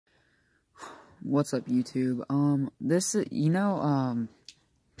What's up, YouTube? This,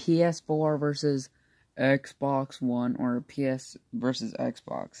 PS4 versus Xbox One, or PS versus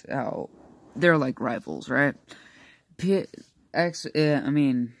Xbox. Oh, they're like rivals, right? PlayStation,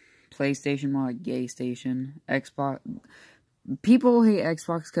 more like gay station. Xbox. People hate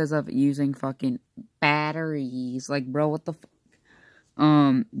Xbox because of using fucking batteries. Like, bro, what the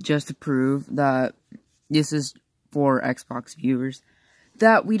just to prove that this is for Xbox viewers,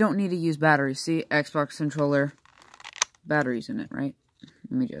 that we don't need to use batteries. See, Xbox controller, batteries in it, right?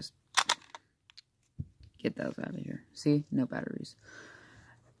 Let me just get those out of here. See, no batteries.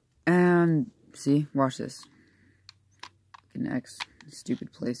 And see, watch this. Next,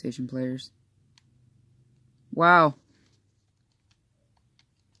 stupid PlayStation players. Wow.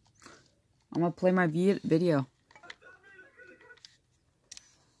 I'm gonna play my video.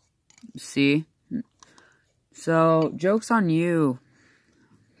 See? So, joke's on you,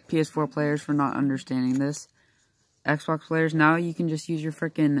 PS4 players, for not understanding this. Xbox players, now you can just use your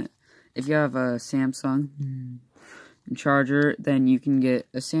freaking, if you have a Samsung charger, then you can get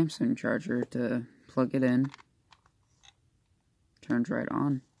a Samsung charger to plug it in. Turns right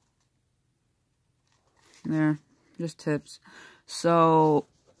on. There, just tips. So,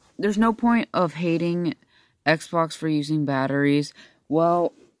 there's no point of hating Xbox for using batteries.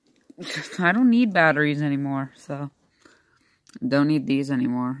 Well, I don't need batteries anymore, so don't need these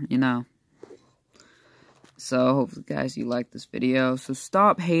anymore, you know. So, hopefully, guys, you like this video. So,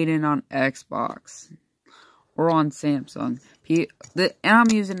 stop hating on Xbox or on Samsung. And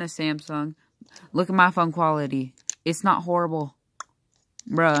I'm using a Samsung. Look at my phone quality. It's not horrible.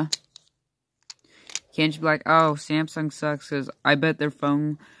 Bruh. Can't you be like, oh, Samsung sucks because I bet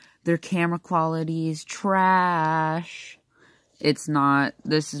their camera quality is trash. It's not.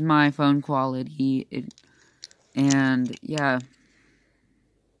 This is my phone quality. And, yeah.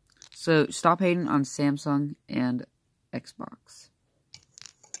 So, stop hating on Samsung and Xbox.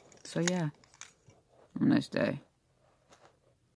 So, yeah. Have a nice day.